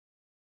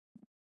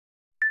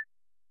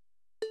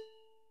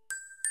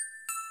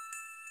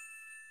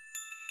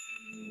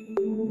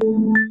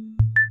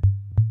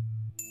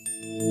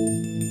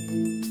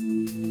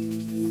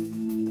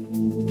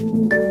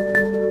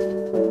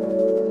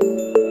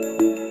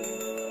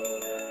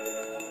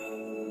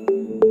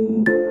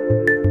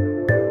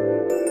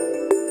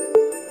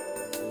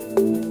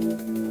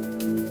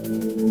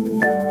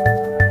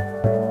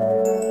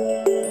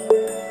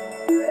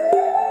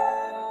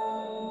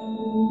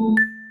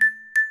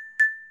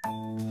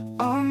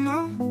Oh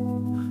no,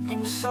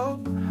 I'm so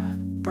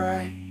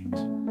bright,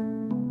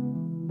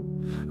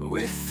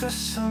 with the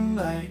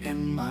sunlight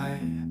in my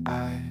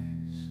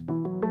eyes.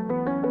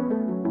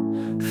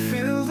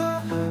 Feel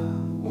the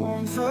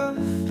warmth of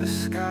the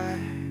sky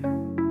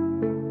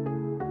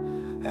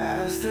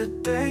as the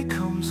day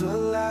comes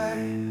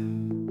alive.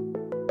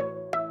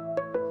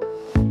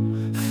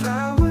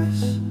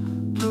 Flowers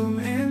bloom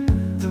in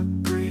the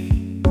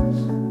breeze,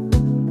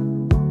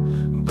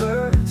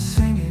 birds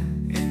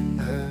singing in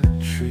the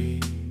trees.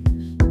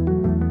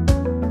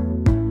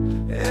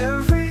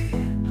 Every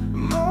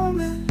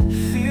moment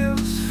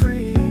feels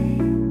free,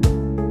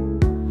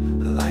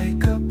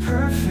 like a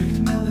perfect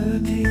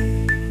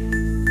melody.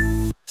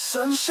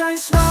 Sunshine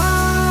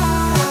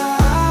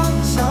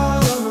smiles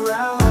all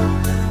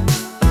around,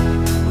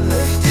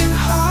 lifting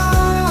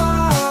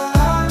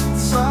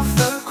hearts off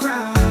the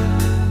ground.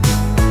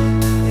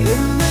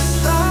 In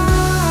this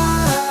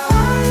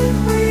life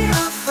we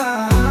have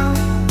found,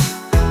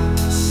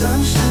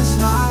 sunshine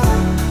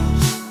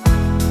smiles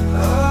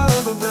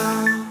all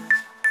around.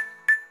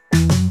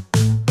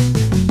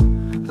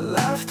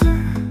 Laughter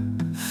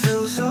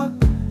fills up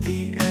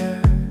the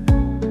air,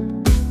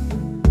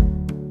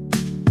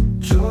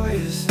 joy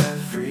is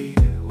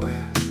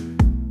everywhere.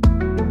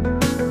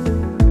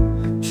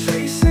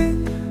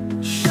 Chasing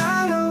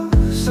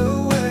shadows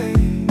away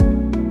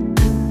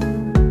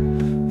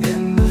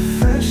in the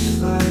fresh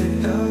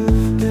light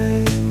of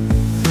day.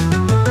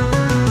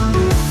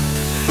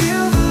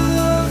 Feel the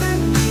love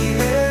in the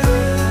air,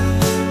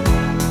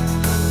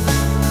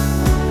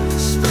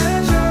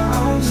 spread your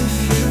arms if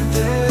you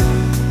dare.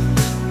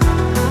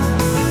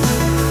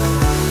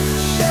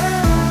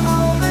 Share a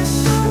moment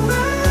so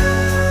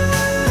rare,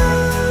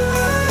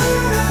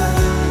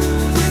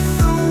 with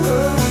the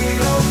world we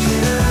all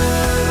care.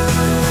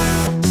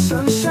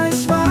 Sunshine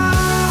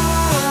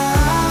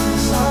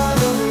smiles all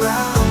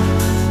around,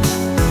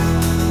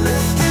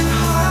 lifting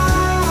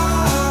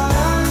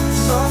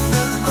hearts off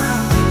the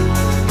ground.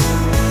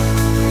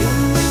 In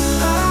this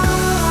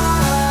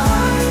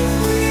life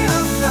we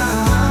have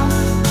found,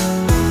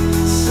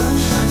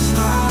 sunshine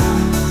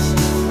smiles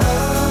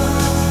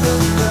all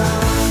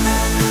around.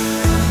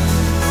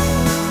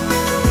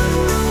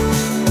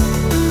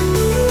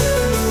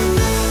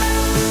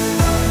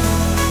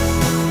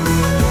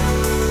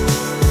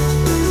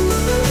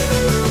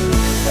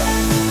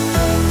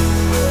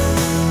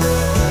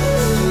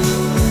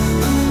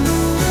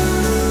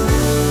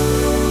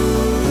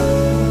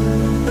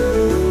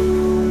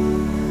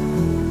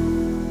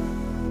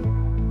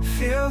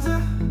 Feel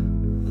the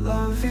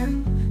love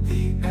in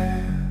the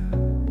air,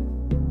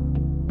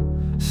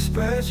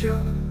 spread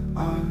your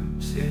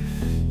arms if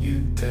you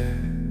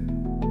dare.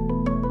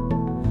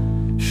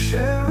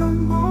 Share a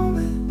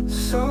moment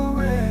so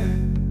rare,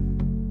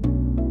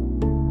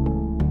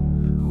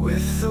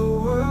 with the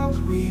world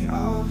we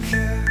all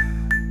care.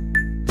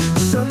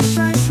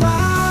 Sunshine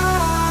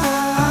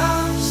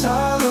smiles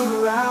all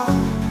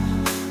around,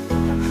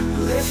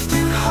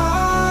 lifting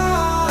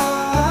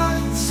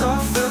hearts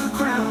off the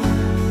ground.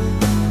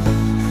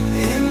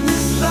 In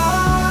this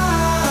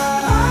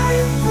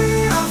life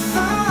we are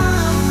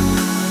found,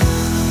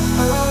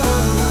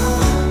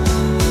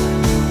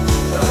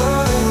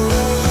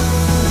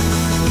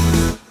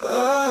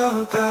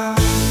 about.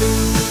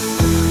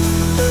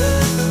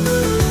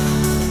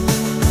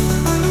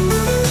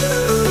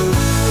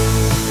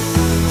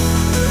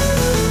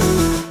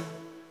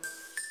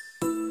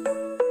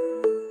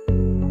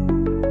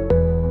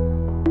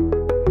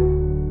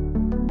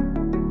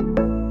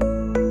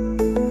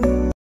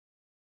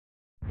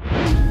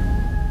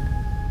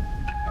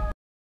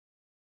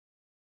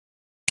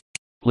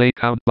 Play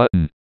count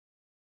button.